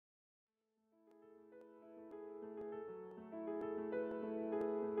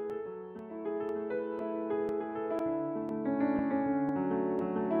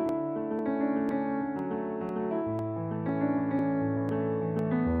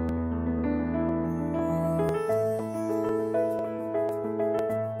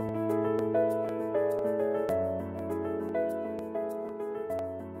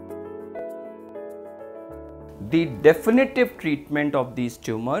the definitive treatment of these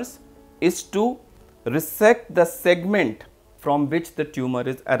tumors is to resect the segment from which the tumor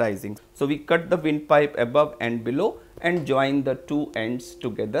is arising. So, we cut the windpipe above and below and join the two ends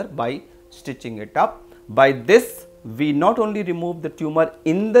together by stitching it up. By this, we not only remove the tumor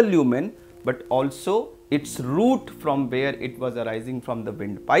in the lumen, but also its root from where it was arising from the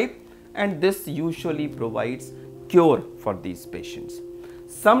windpipe, and this usually provides cure for these patients.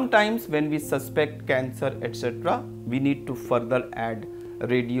 Sometimes when we suspect cancer etc., we need to further add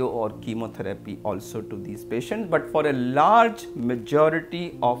radio or chemotherapy also to these patients, but for a large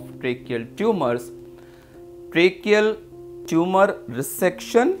majority of tracheal tumors, tracheal tumor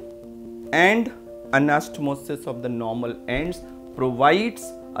resection and anastomosis of the normal ends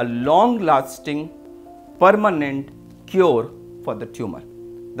provides a long lasting permanent cure for the tumor.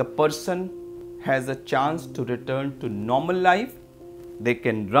 The person has a chance to return to normal life. They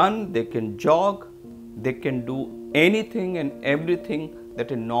can run, they can jog, they can do anything and everything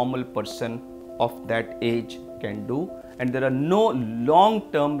that a normal person of that age can do, and there are no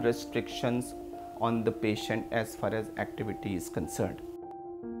long term restrictions on the patient as far as activity is concerned.